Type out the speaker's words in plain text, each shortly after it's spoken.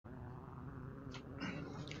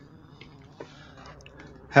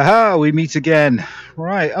Haha, we meet again.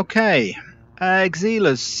 Right, okay.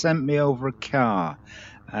 Xela's sent me over a car.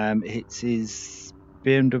 It's his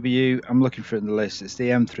BMW. I'm looking for it in the list. It's the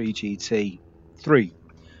M3 GT3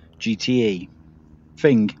 GTE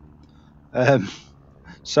thing.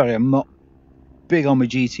 Sorry, I'm not big on my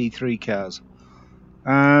GT3 cars.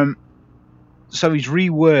 So he's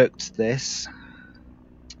reworked this.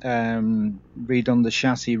 Redone the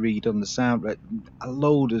chassis, redone the sound, a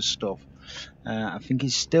load of stuff. I think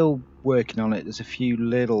he's still working on it. There's a few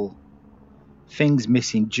little things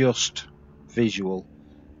missing, just visual,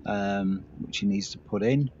 which he needs to put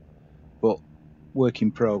in, but work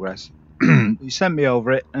in progress. He sent me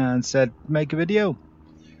over it and said make a video,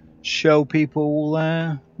 show people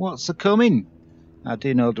what's a coming. I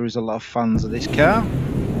do know there is a lot of fans of this car.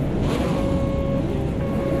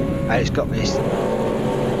 It's got this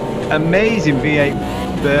amazing V8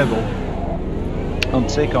 burble on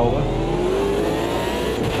takeover.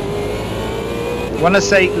 When I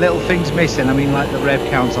say little things missing, I mean like the rev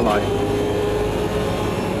counter light.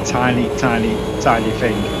 Tiny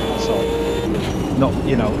thing. So, not,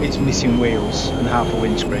 you know, it's missing wheels and half a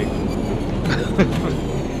windscreen.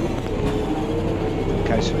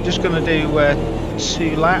 Okay, so we're just going to do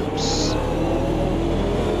 2 laps.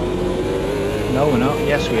 No, we're not.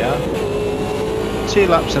 Yes, we are. 2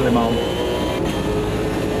 laps of Le Mans.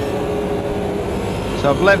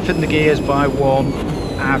 So I've lengthened the gears by 1.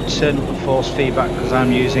 I've turned up the force feedback because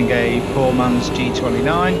I'm using a poor man's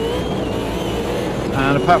G29,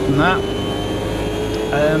 and apart from that,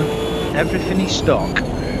 everything is stock.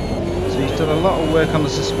 So he's done a lot of work on the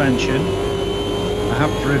suspension. I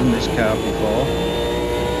have driven this car before,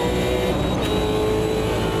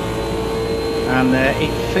 and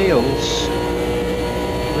it feels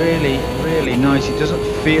really nice. It doesn't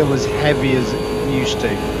feel as heavy as it used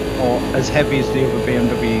to, or as heavy as the other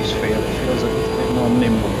BMWs feel. It feels a little bit more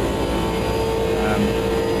nimble.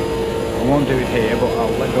 I won't do it here, but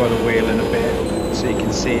I'll let go of the wheel in a bit so you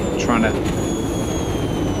can see it trying to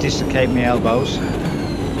dislocate my elbows.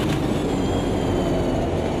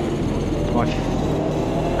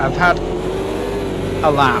 I've had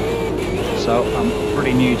a lap, so I'm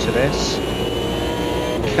pretty new to this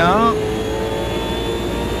car.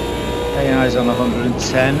 AI is on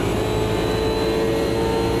 110.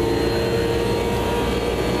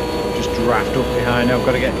 Draft up behind. I've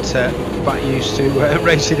got to get back used to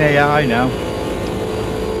racing AI now.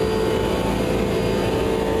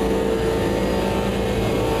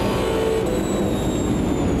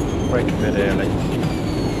 Brake a bit early.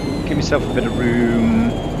 Give myself a bit of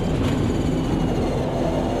room.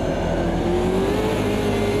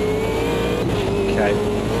 Okay,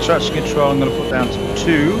 traction control I'm going to put down to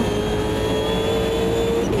 2.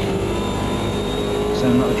 So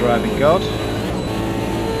I'm not a driving god.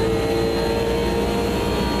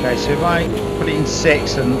 Okay, so if I put it in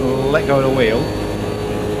 6 and let go of the wheel,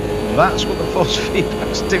 that's what the force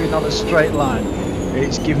feedback's doing on a straight line.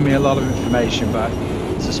 It's giving me a lot of information back.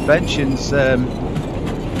 Suspension's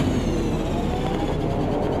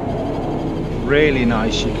really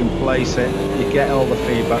nice. You can place it, you get all the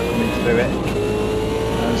feedback coming through it.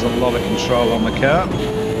 There's a lot of control on the car.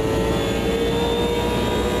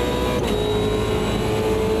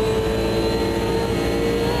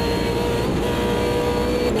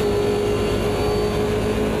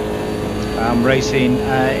 I'm racing,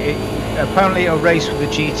 apparently a race with the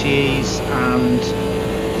GTEs and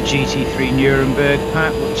the GT3 Nuremberg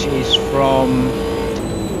pack, which is from,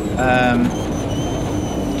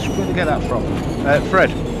 where did I get that from?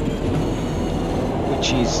 Fred,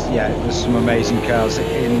 which is, yeah, there's some amazing cars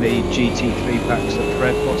in the GT3 packs that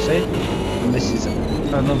Fred puts in, and this is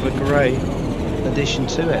another great addition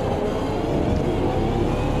to it.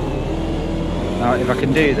 Now if I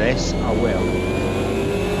can do this, I will.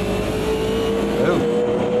 Oh.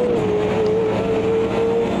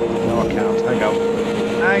 No, I can't. Hang on.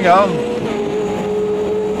 Hang on.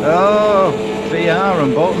 Oh, VR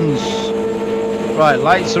and buttons. Right,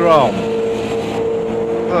 lights are on.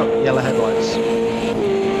 Oh, yellow headlights.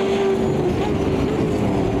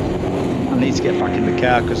 I need to get back in the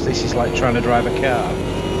car because this is like trying to drive a car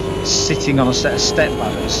sitting on a set of step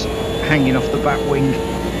ladders hanging off the back wing.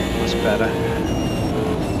 That's better.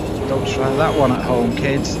 Don't try that one at home,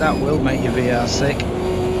 kids. That will make your VR sick.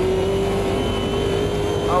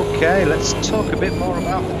 Okay, let's talk a bit more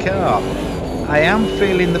about the car. I am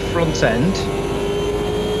feeling the front end,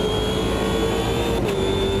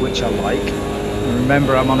 which I like. And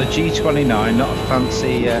remember, I'm on a G29, not a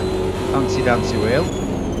fancy dancy wheel.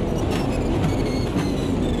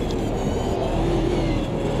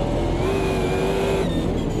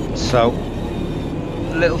 So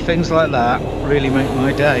little things like that really make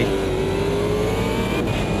my day.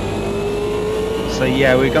 So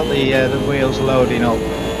yeah, we got the wheels loading up,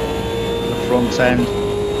 the front end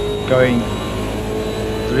going.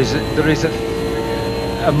 There is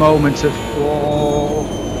a moment of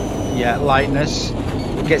lightness.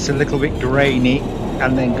 It gets a little bit grainy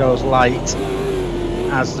and then goes light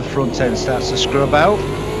as the front end starts to scrub out.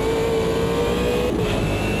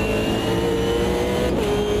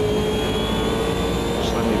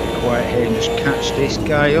 So let me be quiet here and just catch this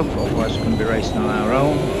guy up, otherwise we're going to be racing on our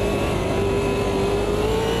own.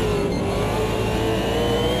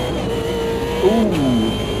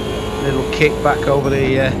 Ooh, little kick back over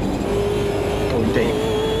the going deep.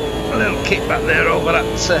 A little kick back there over that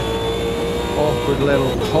awkward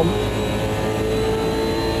little hump.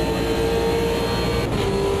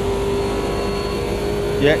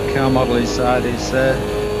 Yeah, car model inside is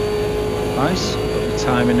nice. Got the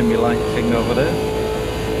timing and my light thing over there.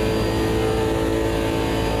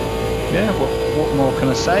 Yeah, what more can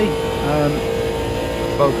I say?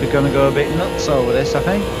 Folk are going to go a bit nuts over this, I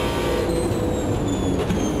think.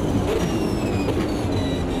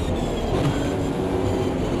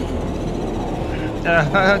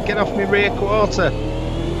 Get off my rear quarter.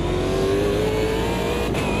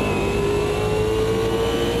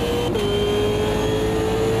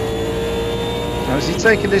 Now, has he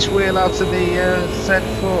taken this wheel out of the Z4?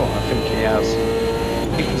 I think he has.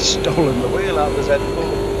 I think he's stolen the wheel out of the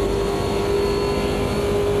Z4.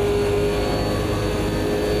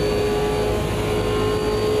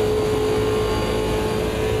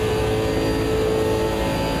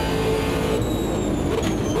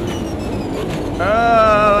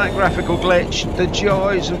 Graphical glitch, the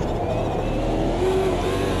joys of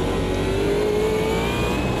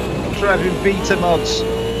driving beta mods.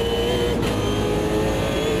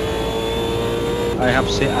 I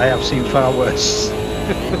have seen far worse.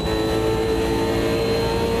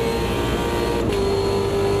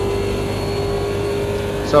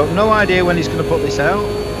 So no idea when he's going to put this out.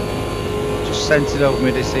 Just sent it over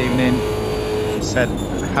me this evening. Said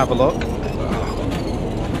have a look.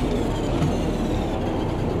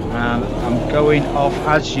 And I'm going off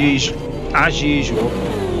as usual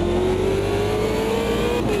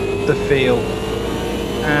the feel,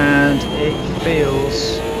 and it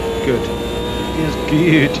feels good. It feels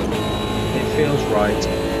good. It feels right.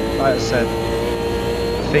 Like I said,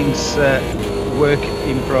 things work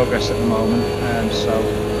in progress at the moment, so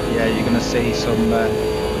yeah, you're going to see some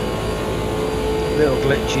little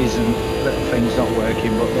glitches and little things not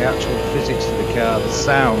working, but the actual physics of the car, the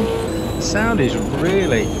sound is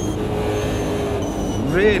really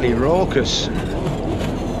raucous.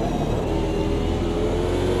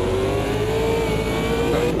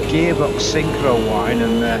 Gearbox synchro whine,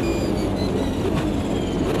 and that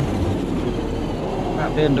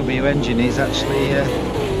BMW engine is actually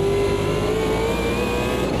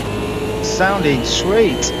sounding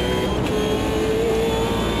sweet,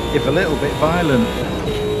 if a little bit violent.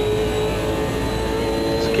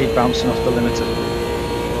 Just keep bouncing off the limiter.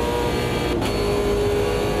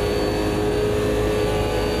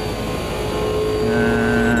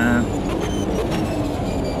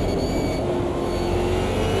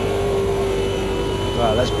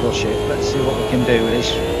 Right, let's push it. Let's see what we can do with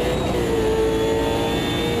this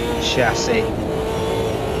chassis.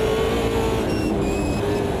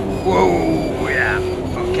 Whoa, yeah,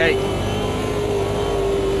 okay.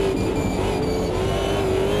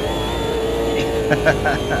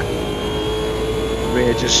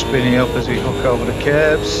 Rear just spinning up as we hook over the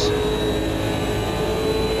curbs.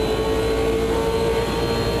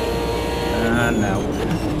 And now.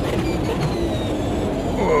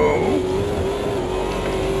 Whoa.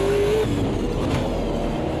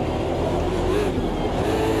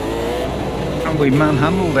 And we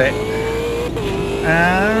manhandled it.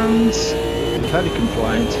 And very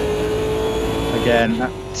compliant. Again,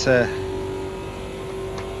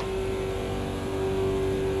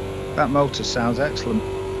 that motor sounds excellent.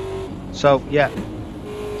 So yeah,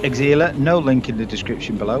 Exila, no link in the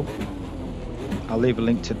description below. I'll leave a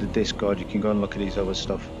link to the Discord. You can go and look at his other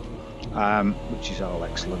stuff, which is all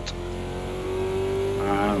excellent.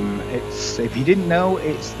 It's, if you didn't know,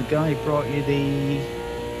 it's the guy who brought you the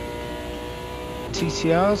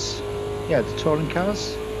TCRs, yeah, the touring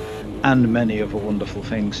cars, and many other wonderful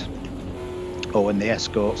things. Oh, and the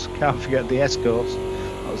escorts, can't forget the escorts.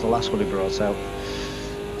 That was the last one he brought out.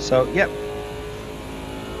 So yep,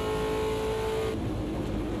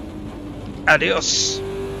 adios.